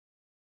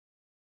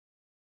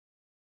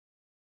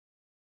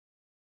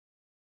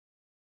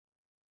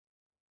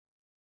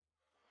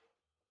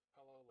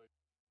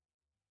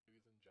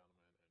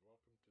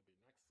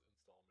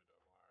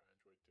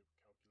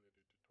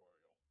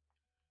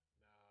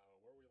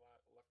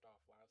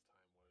left off last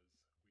time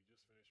was we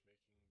just finished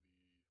making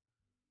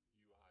the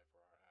UI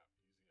for our app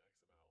using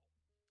XML.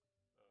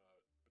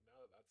 But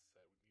now that that's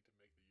set, we need to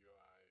make the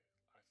UI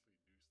actually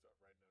do stuff.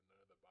 Right now,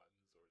 none of the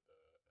buttons or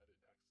the edit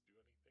text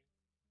do anything.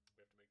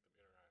 We have to make them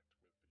interact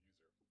with the user.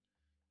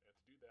 And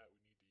to do that,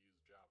 we need to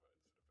use Java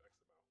instead of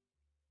XML.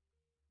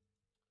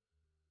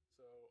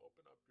 So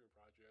open up your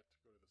project,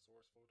 go to the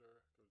source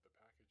folder, go to the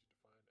package you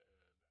defined,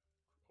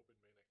 and open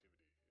main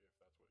activity, if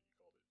that's what you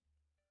called it.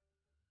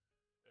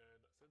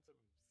 And since I'm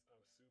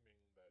assuming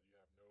that you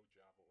have no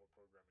Java or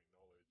programming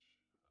knowledge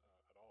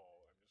at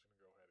all, I'm just going to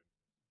go ahead and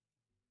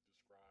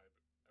describe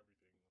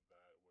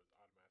everything that was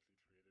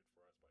automatically created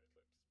for us by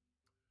Eclipse.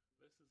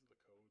 This is the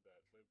code that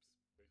Eclipse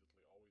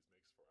basically always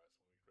makes for us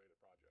when we create a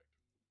project.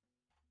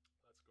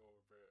 Let's go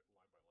over it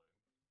line by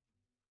line.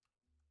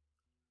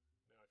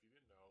 Now, if you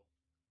didn't know,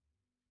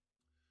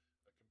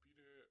 a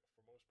computer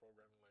for most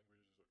programming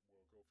languages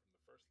will go from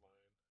the first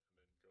line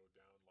and then go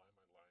down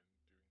line by line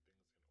doing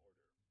things in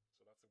order.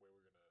 So that's the way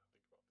we're going to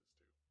think about this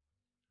too.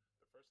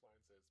 The first line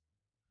says,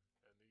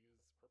 and these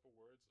purple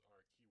words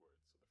are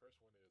keywords. So the first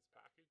one is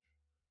package,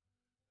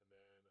 and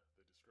then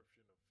the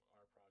description of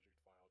our project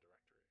file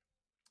directory.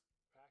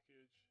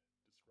 Package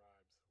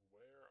describes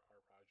where our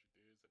project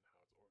is and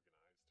how it's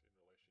organized in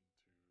relation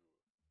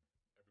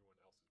to everyone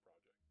else's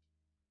project.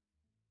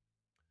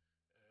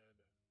 And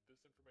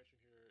this information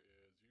here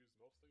is used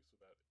mostly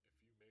so that if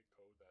you make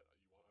code that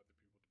you want other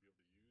people to be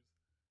able to use,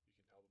 you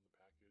can tell them the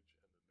package and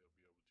then they'll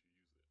be able to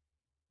use it.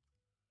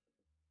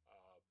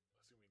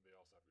 Assuming they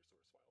also have your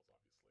source files,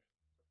 obviously.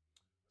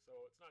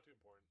 So it's not too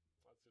important.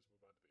 Let's just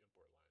move on to the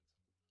import lines.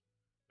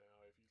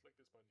 Now, if you click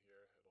this button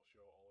here, it'll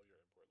show all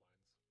your import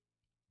lines.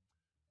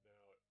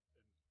 Now,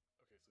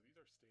 okay, so these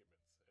are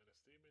statements, and a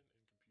statement in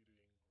computing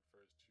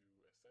refers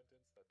to a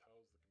sentence that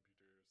tells the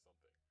computer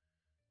something.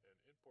 And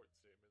import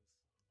statements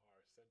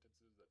are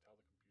sentences that tell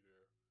the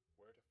computer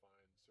where to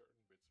find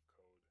certain bits of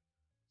code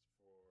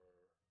for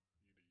you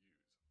to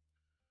use.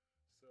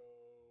 So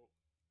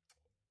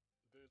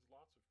there's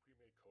lots of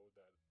pre-made code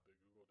that the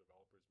Google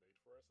developers made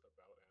for us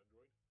about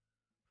Android.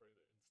 For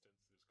instance, there's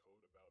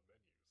code about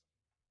menus.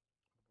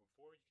 But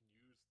before you can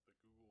use the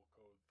Google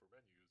code for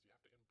menus, you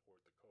have to import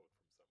the code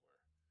from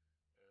somewhere.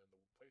 And the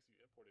place you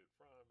import it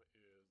from is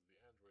the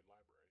Android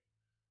library.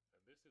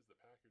 And this is the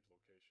package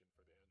location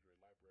for the Android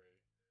library.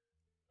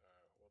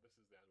 This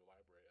is the Android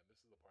library, and this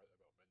is the part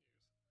about menus.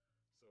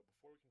 So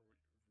before we can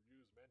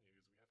use menus,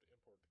 we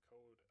have to import the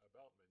code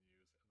about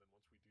menus, and then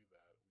once we do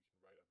that,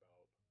 we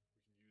can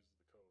use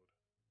the code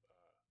that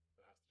has to do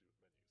with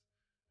menus.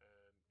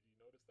 And you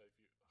notice that if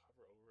you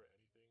hover over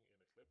anything in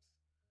Eclipse,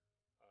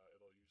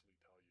 it'll usually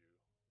tell you what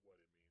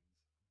it means.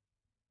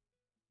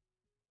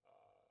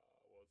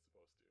 What it's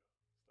supposed to.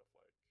 Stuff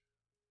like,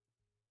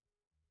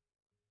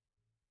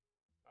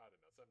 I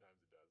don't know, sometimes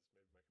it does.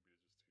 Maybe my computer's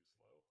just too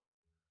slow.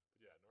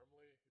 But yeah,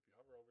 normally if you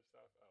hover over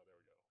stuff, oh, there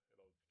we go.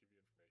 It'll give you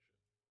information.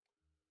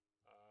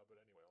 But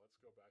anyway, let's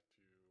go back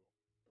to,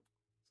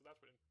 so that's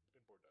what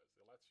import does.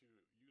 It lets you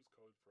use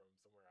code from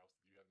somewhere else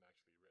that you haven't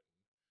actually written.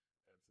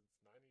 And since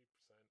 90%,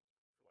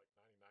 or like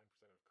 99%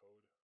 of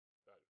code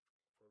that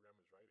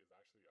programmers write is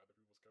actually other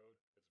people's code,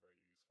 it's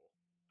very useful.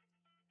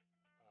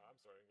 I'm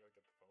sorry, I'm gonna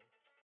get the phone.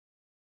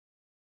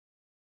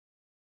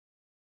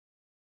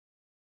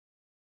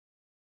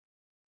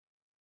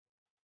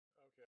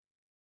 Okay,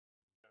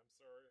 I'm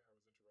sorry, I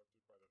was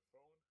interrupted by the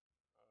phone.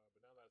 But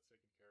now that it's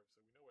taken care of, so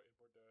we know what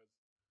import does,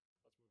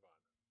 let's move on.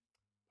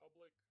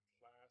 Public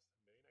class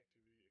main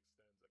activity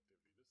extends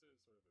activity.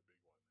 This is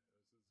sort of a big one,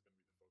 and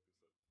this is going to be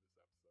the focus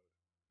of this episode.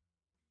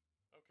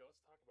 Okay, let's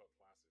talk about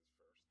classes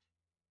first.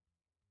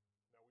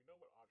 Now we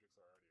know what objects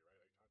are already, right?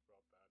 I talked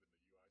about that in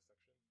the UI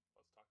section.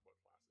 Let's talk about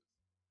classes.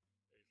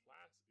 A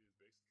class is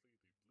basically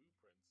the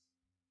blueprints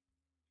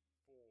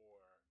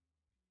for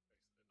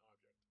an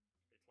object.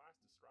 A class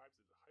describes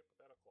a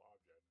hypothetical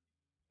object.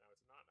 Now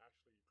it's not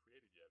actually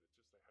created yet,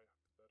 it's just a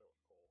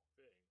hypothetical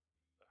thing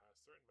that has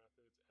certain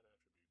methods and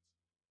attributes.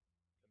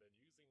 And then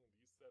using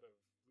these set of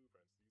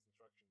blueprints, these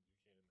instructions, you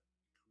can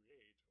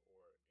create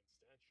or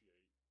instantiate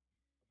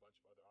a bunch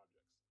of other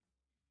objects.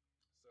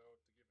 So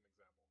to give an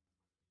example,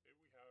 here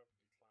we have a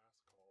class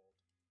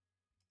called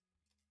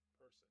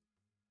person,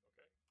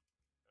 okay?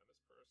 And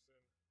this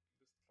person,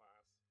 this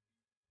class has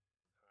attributes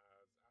like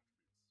height,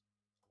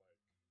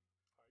 weight,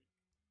 and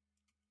age.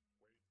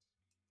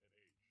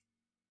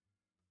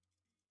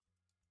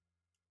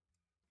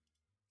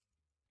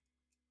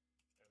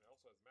 And it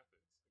also has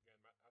methods. Again,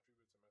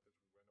 attributes and methods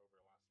we went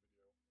over last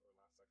video or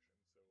last section,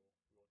 so we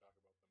won't talk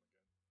about them again.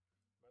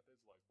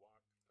 Methods like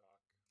walk, talk,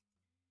 eat.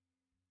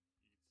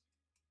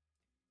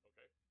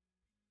 Okay.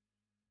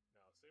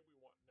 Now, say we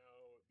want. Now,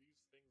 these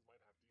things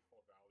might have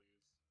default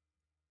values,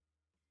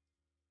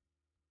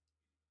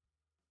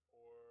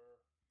 or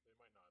they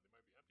might not. They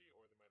might be empty,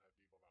 or they might have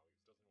default values.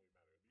 Doesn't really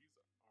matter. These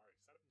are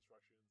a set of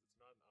instructions. It's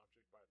not an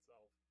object by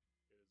itself.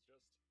 It is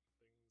just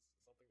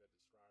something that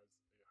describes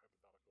a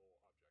hypothetical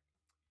object.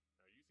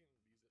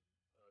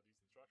 Now, using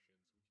these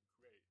instructions, we can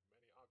create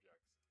many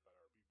objects that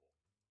are people.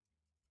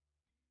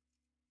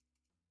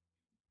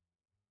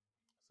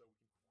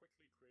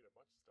 a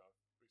bunch of stuff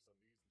based on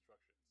these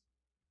instructions.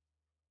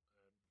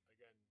 And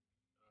again,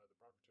 the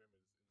proper term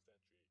is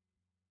instantiate.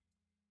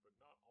 But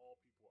not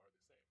all people are the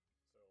same.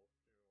 So,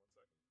 give me 1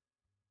 second.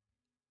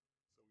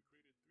 So we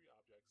created 3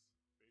 objects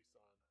based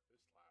on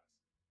this class,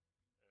 and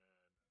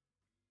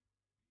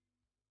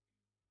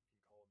you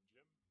can call them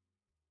Jim, Pam,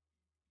 and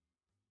Mike.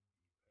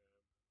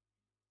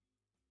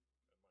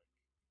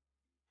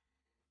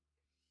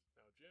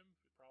 Now Jim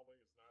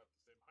probably is not the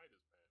same height as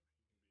Pam. He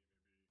can be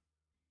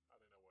maybe, I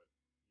don't know what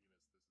units this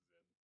is in.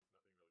 Nothing really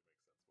makes sense,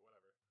 but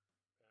whatever.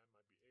 Pam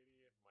might be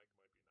 80, Mike might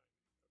be 90,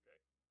 okay?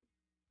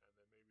 And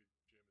then maybe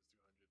Jim is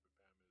 200,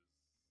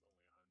 but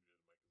Pam is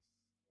only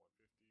 100, Mike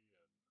is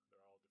 150, and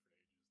they're all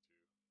different ages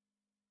too.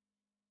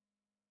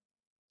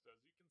 So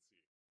as you can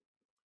see,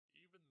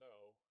 even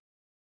though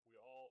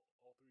all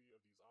 3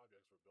 of these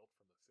objects were built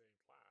from the same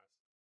class,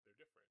 they're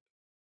different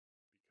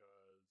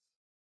because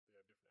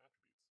they have different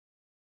attributes.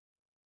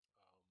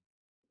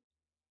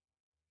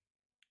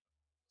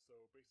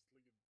 So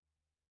basically,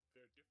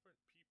 they're different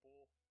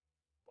people,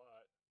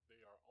 but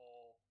they are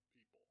all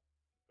people,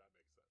 if that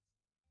makes sense.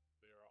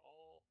 They are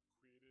all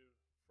created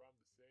from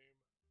the same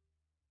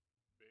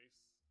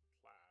base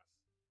class,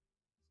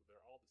 so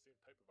they're all the same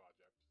type of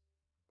object,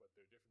 but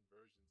they're different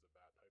versions of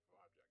that type of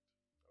object,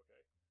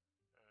 okay?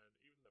 And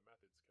even the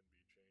methods can be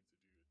changed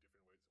to do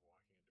different ways of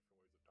walking and different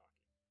ways of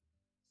talking.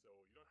 So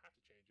you don't have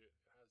to change it.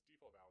 It has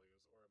default values,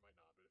 or it might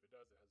not, but if it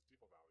does, it has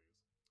default values.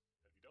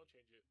 And if you don't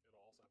change it,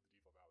 it'll also have the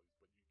default values,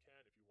 but you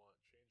can, if you want,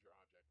 change your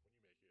object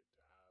when you make it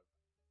to have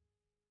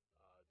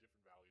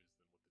different values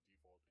than what the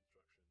default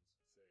instructions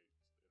say it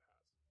has.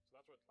 So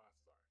that's what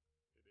classes are.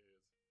 It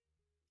is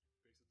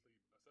basically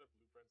a set of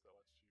blueprints that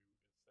lets you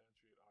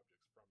instantiate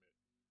objects from it.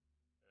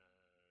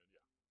 And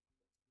yeah.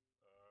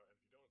 And if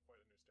you don't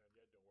quite understand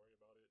yet, don't worry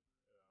about it.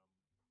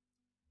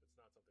 It's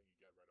not something you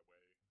get right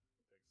away.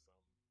 It takes some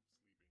sleeping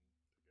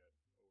to get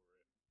over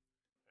it.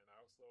 And I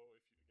also,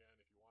 if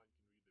you want,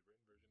 you can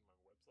read the written version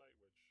on my website,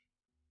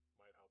 which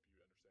might help you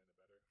understand it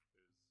better.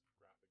 There's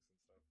graphics and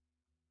stuff.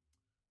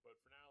 But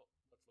for now,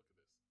 let's look at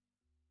this.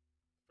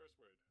 The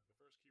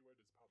first keyword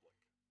is public.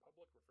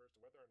 Public refers to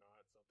whether or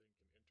not something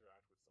can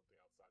interact with something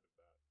outside of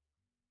that class.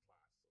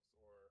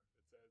 Or it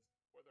says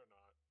whether or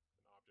not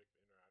an object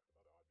can interact with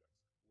other objects.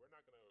 We're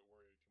not going to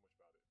worry too much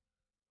about it.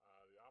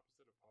 The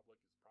opposite of public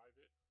is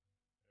private,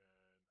 and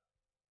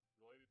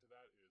related to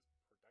that is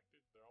protected.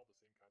 They're all the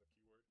same kind of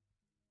keyword.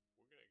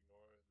 We're going to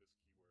ignore this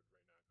keyword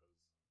right now because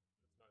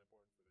it's not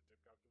important for the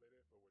tip calculator,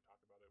 but we'll talk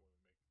about it when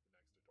we make the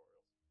next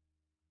tutorials.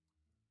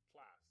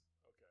 Class,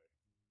 okay.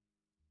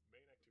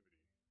 Main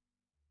activity.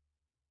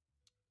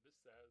 This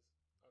says,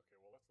 okay,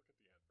 well let's look at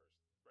the end first.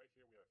 Right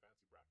here we have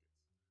fancy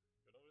brackets.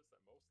 You'll notice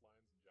that most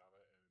lines in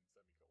Java end in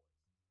semicolons.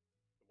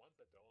 The ones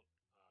that don't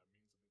mean something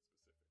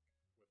specific.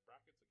 With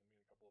brackets, it can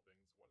mean a couple of things.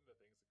 One of the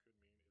things it could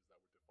mean is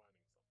that we're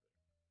defining something.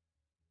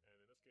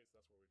 And in this case,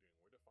 that's what we're doing.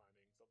 We're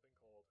defining something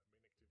called main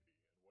activity.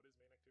 And what is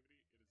main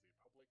activity? It is a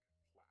public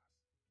class.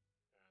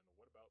 And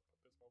what about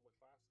this public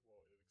class?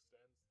 Well, it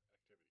extends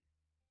activity.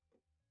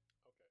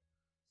 Okay,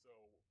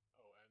 so,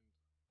 and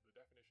the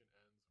definition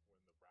ends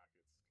when the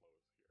brackets close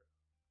here.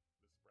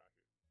 This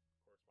bracket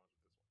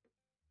corresponds with this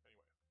one.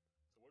 Anyway,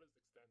 so what does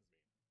extends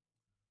mean?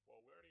 Well,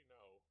 we already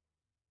know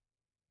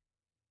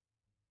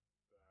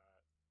that,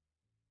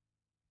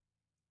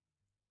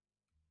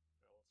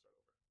 now let's start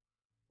over.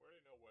 We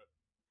already know what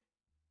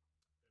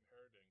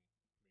inheriting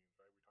means,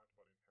 right? We talked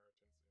about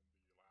inheritance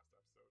in the last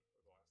episode,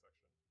 or the last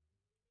section.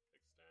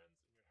 Extends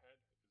in your head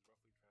is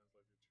roughly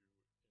translated to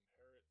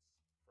inherits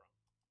from.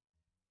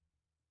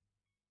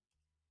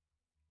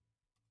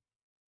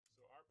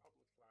 So our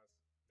public class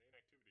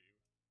main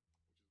activity,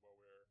 which is what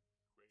we're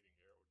creating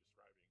here, or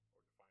describing, or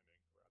defining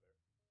rather,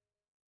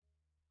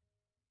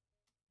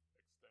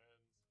 extends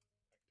activity.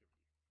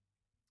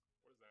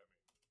 What does that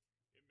mean?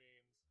 It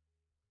means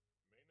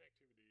main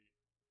activity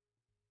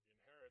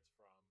inherits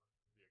from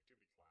the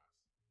activity class.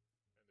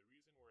 And the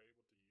reason we're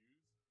able to use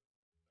activity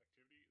is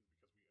because we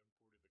imported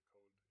the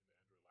code in the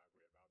Android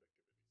library about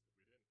activities. If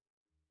we didn't,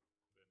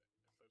 then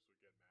Eclipse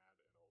would get mad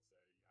and it'll say you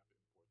have to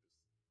import this.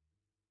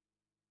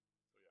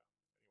 So yeah,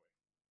 anyway.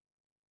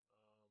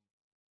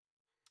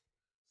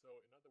 So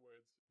in other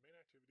words, main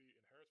activity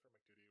inherits from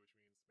activity, which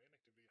means main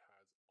activity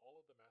has all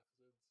of the methods,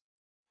 and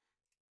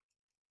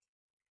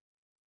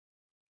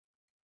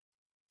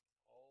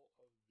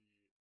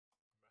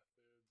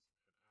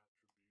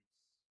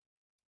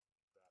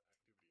attributes that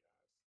activity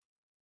has.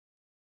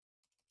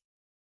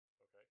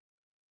 Okay?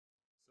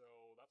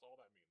 So that's all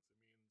that means.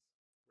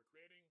 It means we're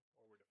creating,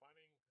 or we're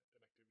defining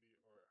an activity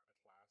or a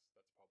class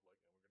that's public,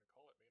 and we're going to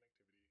call it main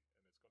activity,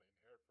 and it's going to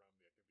inherit from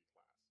the activity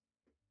class.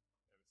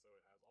 And so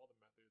it has all the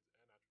methods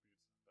and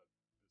attributes that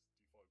this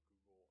default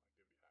Google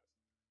activity has.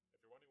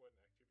 If you're wondering what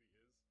an activity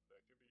is, the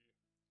activity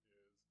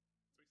is,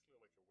 it's basically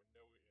like a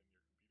window in your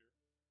computer.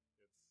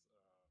 It's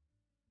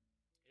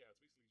it's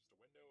basically just a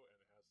window,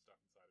 and it has stuff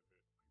inside of it,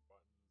 like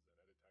buttons and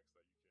edit text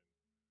that you can,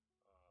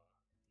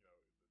 the user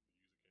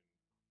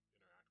can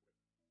interact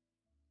with.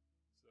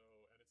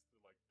 So, and it's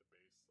the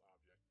base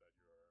object that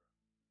you're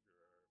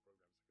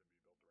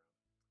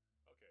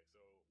Okay,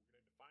 so we're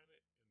going to define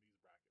it in these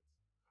brackets.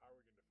 How are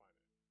we going to define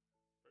it?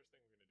 First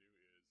thing we're going to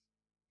do is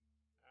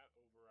at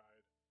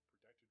override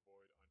protected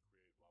void on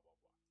create blah blah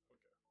blah.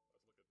 Okay, let's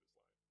look at this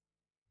line.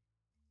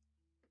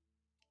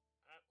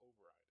 At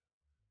override.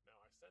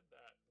 Now I said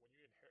that when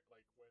you inherit,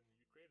 like when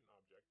you create an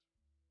object,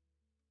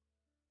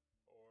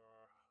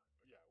 or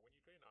yeah, when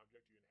you create an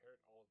object, you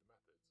inherit all of the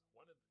methods.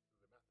 One of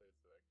the methods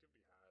that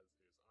activity has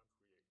is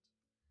onCreate.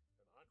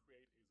 And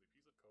onCreate is a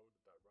piece of code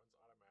that runs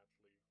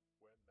automatically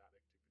when that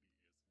activity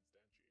is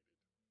instantiated.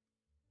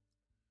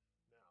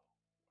 Now,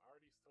 I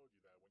already told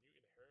you that when you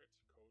inherit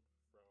code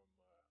from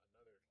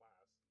another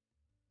class,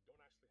 you don't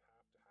actually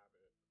have to have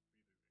it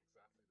be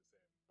exactly the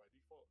same. By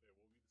default, it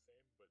will be the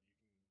same, but you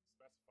can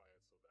specify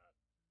it so that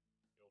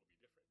it'll be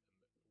different.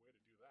 And the way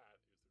to do that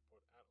is to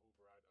put at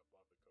override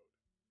above the code.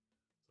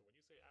 So when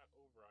you say at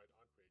override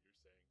onCreate,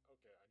 you're saying,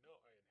 okay, I know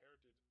I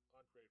inherited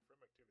onCreate from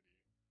activity,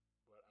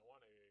 but I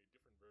want a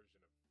different version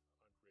of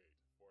onCreate for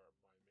my main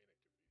activity.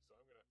 So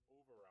I'm going to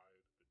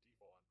override the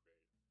default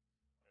onCreate,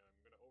 and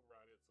I'm going to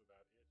override it so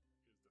that it is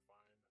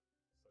defined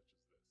such as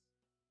this.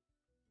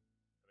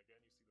 And again,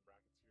 you see the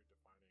brackets here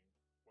defining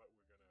what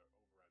we're going to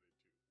override it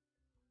to.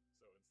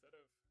 So instead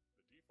of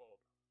the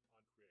default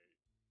onCreate method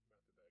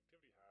that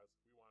activity has,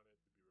 we want it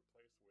to be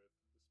replaced with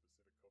the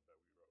specific code that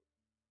we wrote.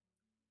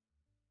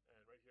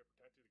 And right here,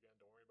 protected, again,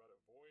 don't worry about it.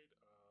 Void,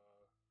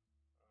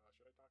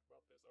 should I talk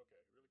about this?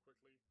 Okay, really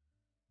quickly.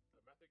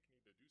 A method can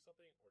either do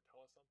something or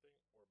tell us something,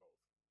 or both.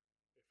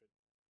 If it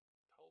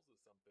tells us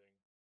something,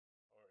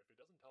 or if it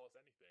doesn't tell us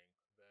anything,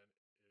 then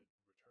it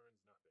returns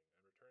nothing.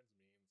 And returns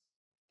means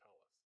tell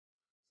us.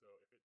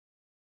 So if it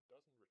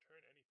doesn't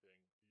return anything,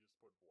 you just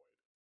put void.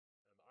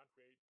 And the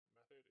onCreate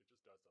method, it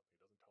just does something.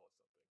 It doesn't tell us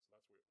something. So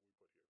that's what we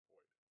put here,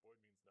 void.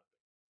 Void means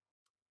nothing.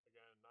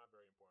 Again, not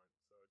very important,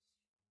 so it's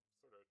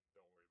sort of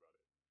don't worry about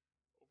it.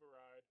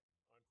 Override,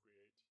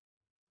 onCreate.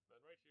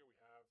 Then right here we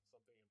have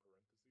something in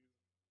parentheses.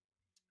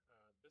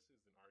 This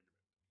is an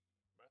argument.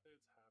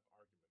 Methods have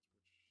arguments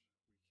which we can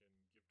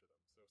give to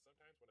them. So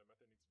sometimes when a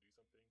method needs to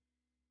do something,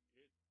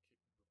 it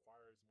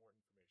requires more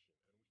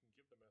information, and we can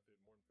give the method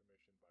more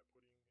information by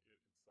putting it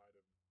inside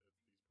of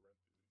these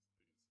parentheses.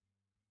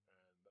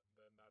 And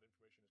then that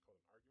information is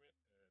called an argument,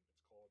 and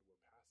it's called we're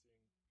passing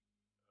an argument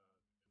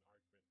to the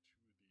method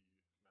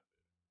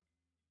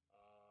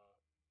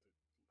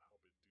to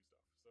help it do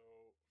stuff.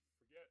 So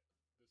forget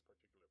this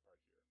particular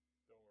part here.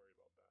 Don't worry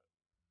about that.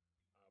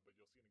 But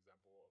you'll see an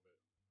example of it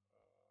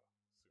soon.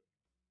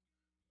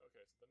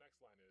 Okay, so the next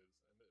line is,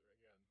 and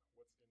again,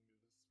 what's in this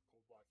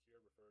code block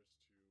here refers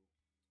to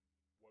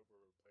what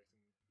we're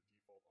replacing the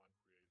default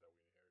onCreate that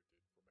we inherited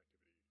from activity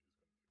is going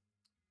to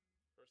do.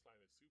 First line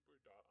is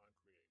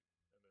super.onCreate,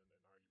 and then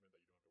an argument that you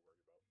don't have to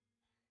worry about.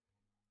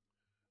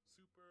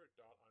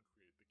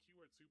 Super.onCreate. The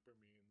keyword super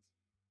means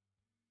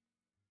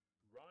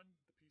run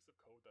the piece of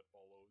code that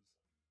follows,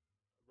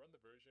 run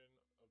the version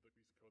of the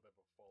piece of code that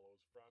follows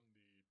from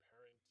the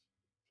parent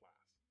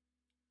class.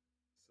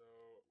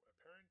 So a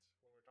parent,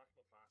 when we're talking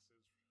about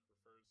classes,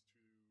 refers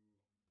to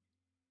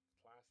the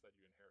class that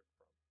you inherit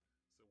from.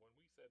 So when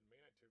we said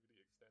main activity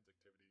extends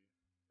activity,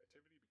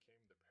 activity became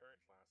the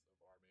parent class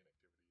of our main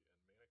activity,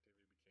 and main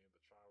activity became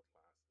the child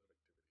class of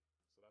activity.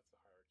 So that's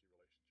the hierarchy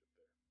relationship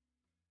there.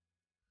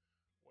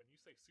 When you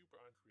say super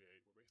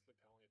onCreate, we're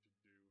basically telling it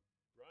to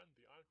run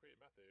the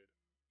onCreate method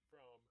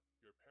from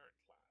your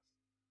parent class.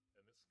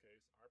 In this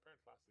case, our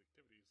parent class is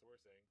activity, so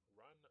we're saying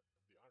run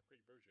the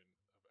onCreate version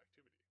of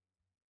activity.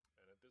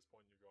 And at this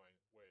point you're going,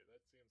 wait,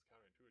 that seems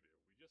counterintuitive.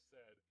 We just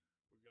said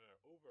we're going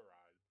to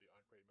override the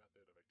onCreate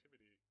method of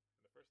activity,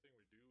 and the first thing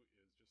we do is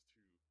just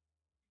to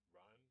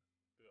run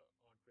the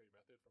onCreate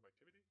method from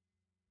activity.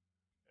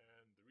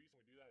 And the reason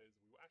we do that is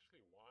we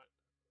actually want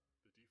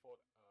the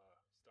default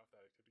stuff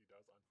that activity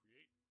does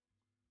onCreate.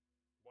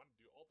 We want to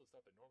do all the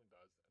stuff that normally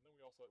does, and then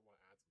we also want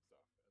to add some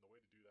stuff. And the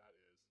way to do that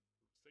is,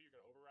 say you're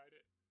going to override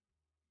it,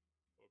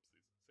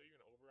 oopsies. Say you're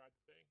going to override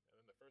the thing, and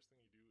then the first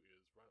thing you do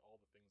is run all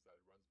the things that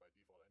it runs by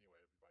default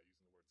anyway by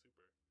using the word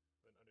super.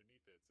 Then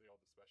underneath it, say all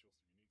the special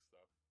unique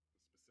stuff,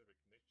 the specific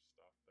niche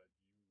stuff that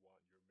you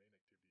want your main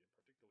activity in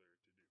particular to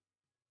do.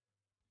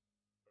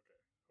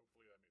 Okay,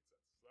 hopefully that made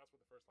sense. So that's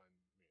what the first line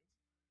means.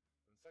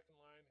 And the second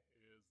line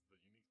is the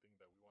unique thing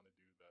that we want to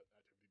do that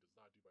activity does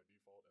not do by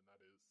default, and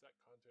that is set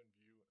content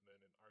view and then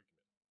an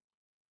argument.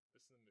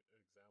 This is an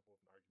example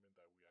of an argument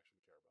that we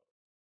actually care about.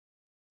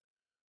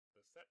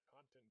 The set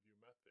content view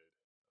method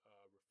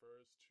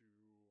refers to,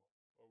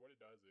 or what it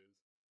does is,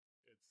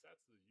 it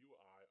sets the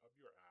UI of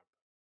your app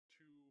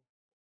to,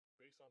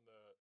 based on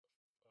the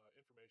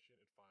information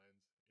it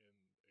finds in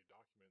a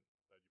document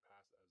that you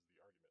pass as the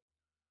argument.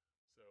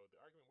 So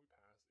the argument we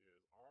pass is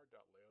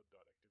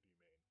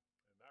r.layout.activityMain,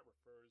 and that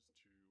refers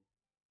to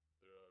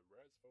the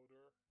res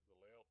folder, the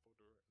layout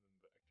folder, and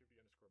then the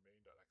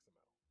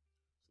activity_main.xml.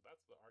 So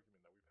that's the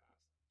argument that we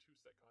pass to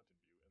set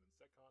content view, and then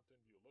set content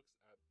view looks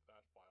at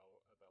that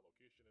file at that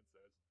location and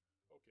says,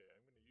 okay,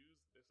 I'm going to use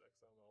this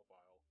XML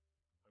file.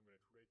 I'm going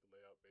to create the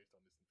layout based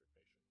on this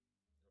information.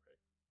 Okay.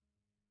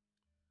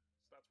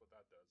 So that's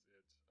what that does.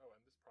 Oh, and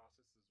this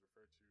process is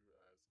referred to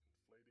as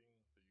inflating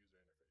the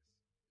user interface.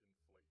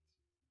 Inflate.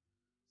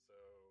 So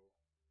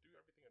do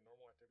everything a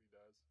normal activity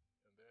does,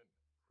 and then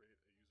create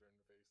a user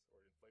interface or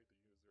inflate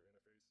the user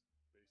interface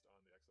based on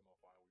the XML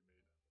file we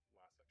made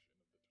last section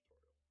of the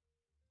tutorial.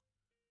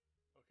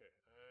 Okay,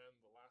 and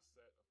the last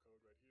set of code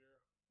right here,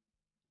 and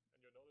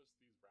you'll notice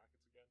these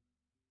brackets again.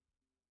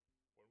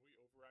 When we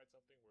override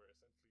something, we're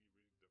essentially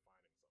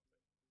redefining something.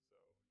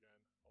 So again,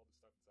 all the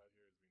stuff inside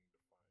here is being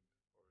defined,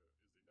 or is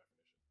the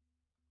definition.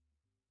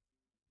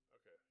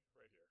 Okay,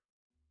 right here.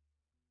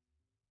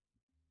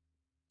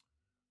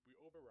 We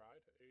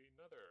override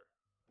another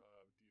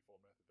default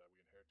method that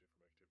we inherited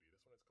from activity.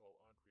 This one is called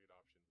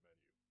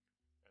onCreateOptionsMenu.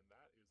 And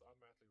that is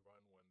automatically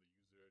run when the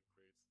user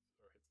creates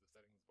or hits the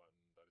settings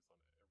button that is on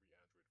every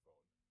Android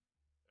phone.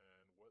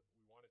 And what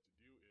we want it to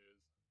do is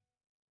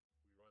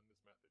we run this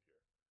method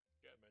here,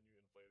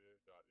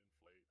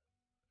 getMenuInflator.inflate,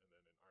 and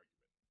then an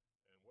argument.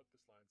 And what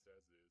this line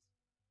says is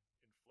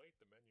inflate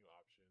the menu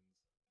options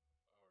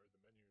or the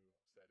menu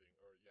setting,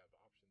 or yeah, the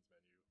options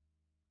menu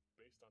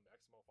based on the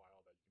XML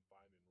file that you can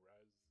find in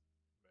res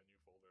menu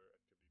folder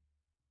activity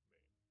main.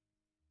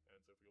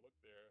 And so if you look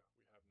there,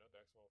 we have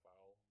another XML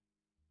file,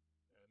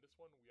 and this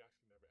one we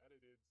actually never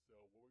edited. So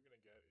what we're going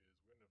to get is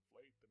we're going to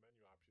inflate the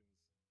menu options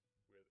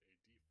with a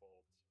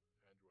default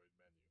Android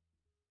menu.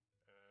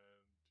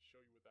 And to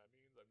show you what that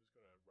means, I'm just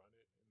going to run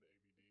it in the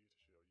AVD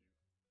to show you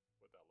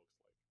what that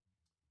looks like.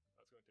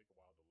 That's going to take a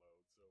while to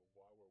load, so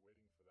while we're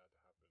waiting for that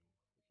to happen, we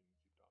can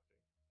keep talking.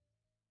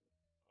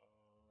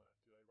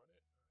 Did I run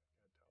it? I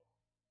can't tell.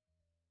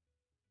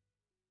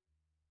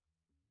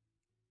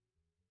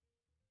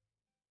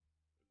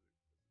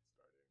 Is it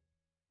starting?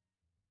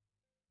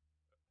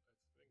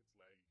 I think it's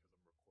laggy because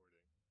I'm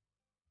recording.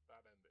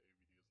 That and the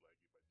AVD is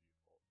laggy by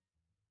default.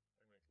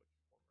 I'm going to click one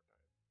more time, make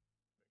sure.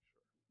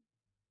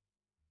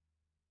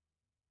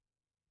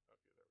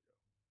 Okay, there we go.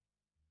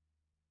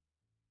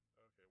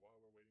 Okay, while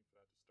we're waiting for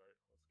that to start,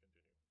 let's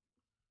continue.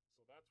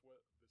 So that's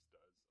what this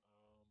does.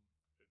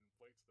 It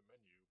inflates the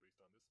menu based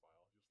on this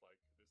file, just like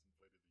this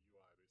inflated the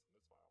UI based on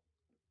this file.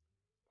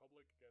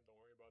 Public, again, don't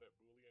worry about it.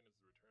 Boolean is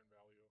the return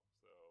value,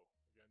 so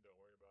again, don't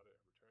worry about it.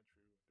 Return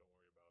true, don't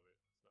worry about it.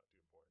 It's not too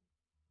important.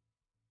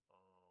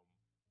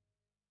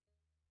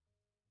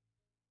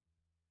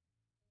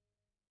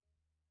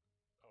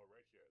 Oh,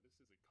 right here, this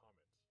is a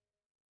comment.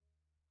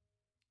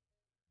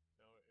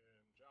 Now in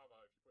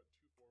Java, if you put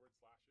 2 forward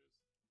slashes,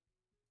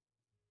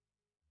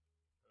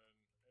 then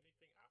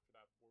anything after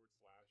that forward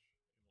slash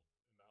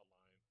in that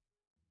line,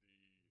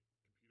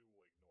 the computer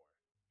will ignore,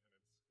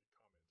 and it's a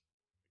comment.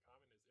 A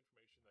comment is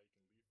information that you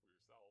can leave for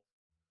yourself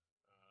that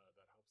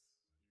helps you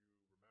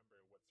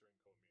remember what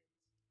certain code means.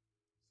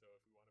 So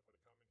if we want to put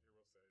a comment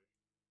here, we'll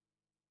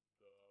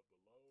say the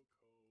below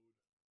code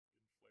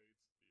inflates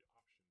the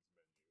options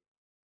menu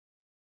using the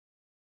XML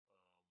file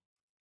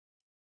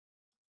in the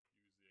menu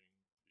folder.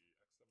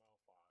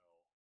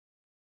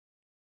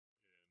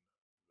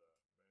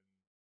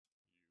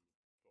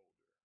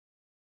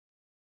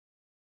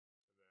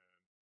 And then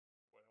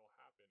what will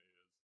happen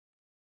is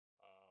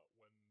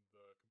when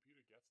the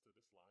computer gets to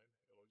this line,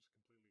 it'll just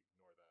completely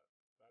ignore that.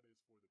 That is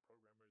for the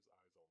programmer's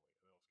eyes only,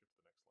 and then it'll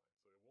skip to the next line.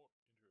 So it won't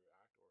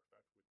interact or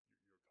affect with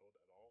your code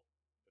at all.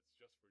 It's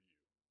just for you.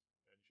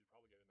 And you should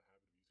probably get in the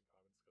habit of using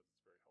comments because it's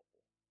very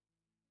helpful.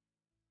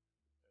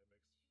 And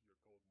it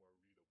makes your code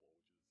more readable,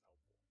 which is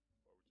helpful,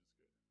 or which is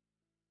good.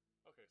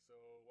 Okay, so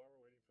while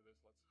we're waiting for this,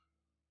 let's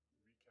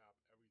recap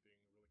everything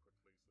really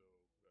quickly so we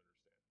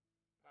understand.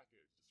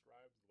 Package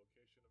describes the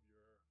location of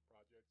your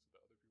project so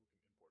that other people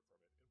can import from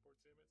it. Import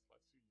statements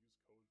lets you use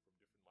code from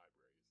different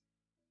libraries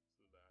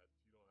so that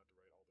you don't have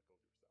to write all the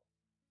code yourself.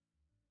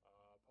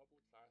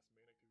 Public class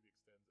main activity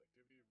extends.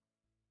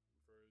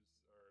 Activity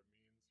refers or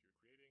means you're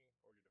creating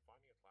or you're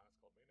defining a class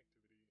called main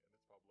activity, and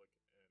it's public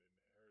and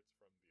inherits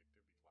from the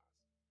activity class.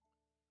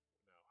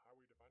 Now, how are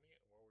we defining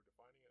it? Well, we're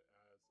defining it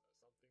as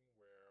something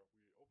where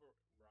we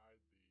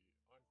override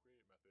the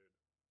onCreate method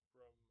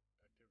from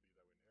activity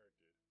that we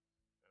inherited,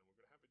 and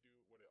we're going to have it do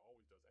what it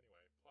always does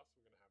anyway, plus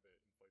we're going to have it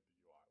inflate the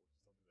UI, which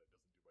is something that it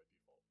doesn't do by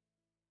default.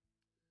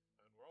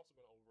 And we're also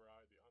going to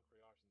override the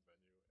onCreate options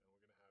menu, and we're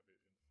going to have it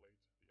inflate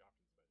the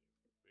options menu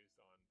based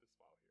on this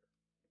file here.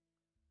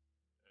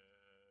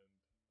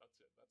 And that's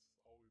it. That's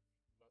all we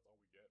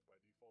get by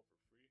default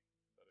for free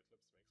that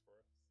Eclipse makes for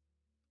us.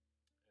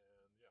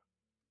 And yeah.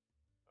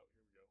 Oh,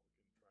 here we go. We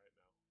can try it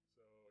now.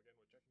 So again,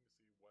 we're checking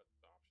to see what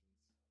the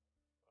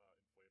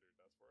options inflator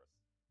does for us.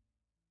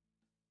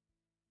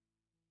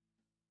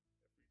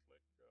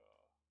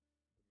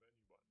 If we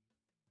click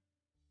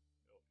the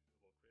menu button,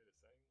 it'll create a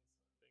settings thing,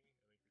 and then if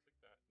you click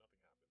that,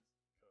 nothing happens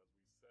because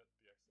we set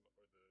the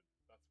XML or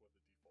that's what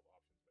the default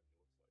options menu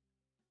looks like.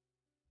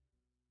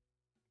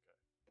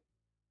 Okay.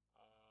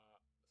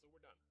 So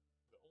we're done.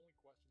 The only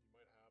question you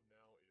might have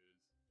now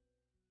is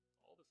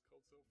all this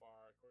code so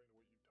far, according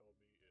to what you've told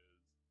me, is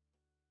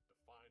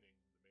defining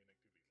the main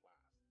activity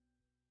class.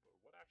 But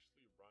what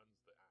actually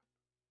runs the app?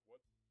 So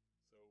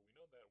we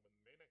know that when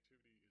the main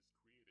activity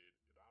is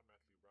created, it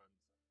automatically runs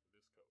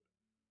this code.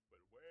 But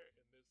where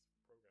in this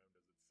program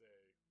does it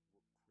say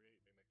create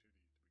an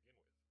activity to begin with?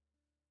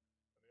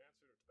 And the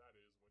answer to that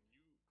is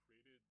when you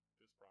created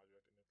this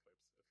project in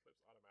Eclipse,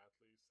 Eclipse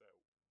automatically set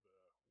the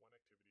one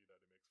activity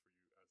that it makes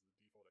for you as the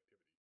default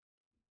activity.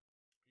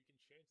 You can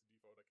change the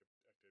default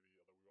activity, although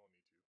we won't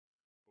need to.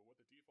 But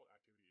what the default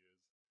activity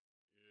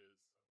is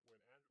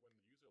when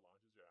the user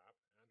launches your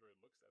app, Android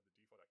looks at the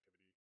default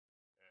activity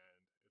and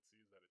it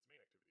sees that it's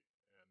main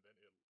activity, and then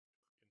it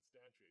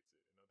instantiates it.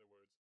 In other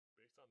words,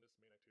 based on this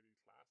main activity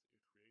class,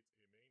 it creates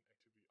a main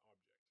activity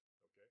object,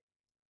 okay?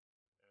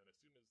 And as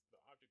soon as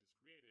the object is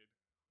created,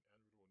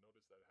 Android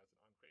will notice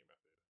that it has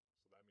an onCreate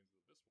method. So that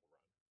means that this will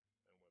run.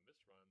 And when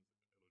this runs,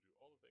 it'll do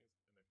all the things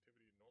an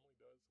activity normally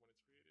does when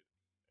it's created,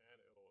 and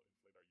it'll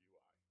inflate our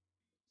UI.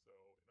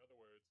 So in other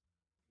words,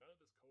 none of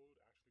this code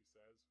actually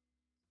says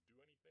do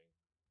anything.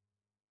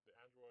 The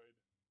Android,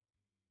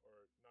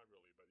 or not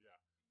really, but yeah,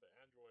 the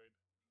Android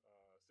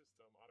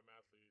system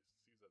automatically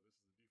sees that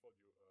this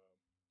is the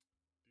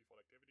default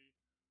activity.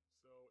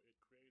 So it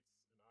creates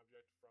an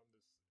object from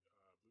this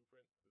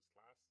blueprint, this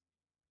class,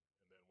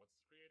 and then once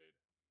it's created,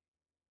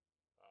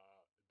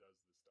 it does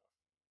this stuff,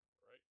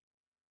 right? I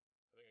think I just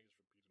repeated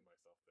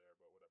myself there,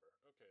 but whatever.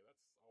 Okay,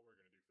 that's all we're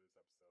going to do for this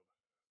episode.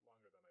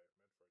 Longer than I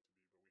meant for it to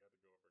be, but we had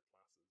to go over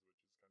classes, which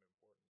is kind of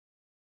important.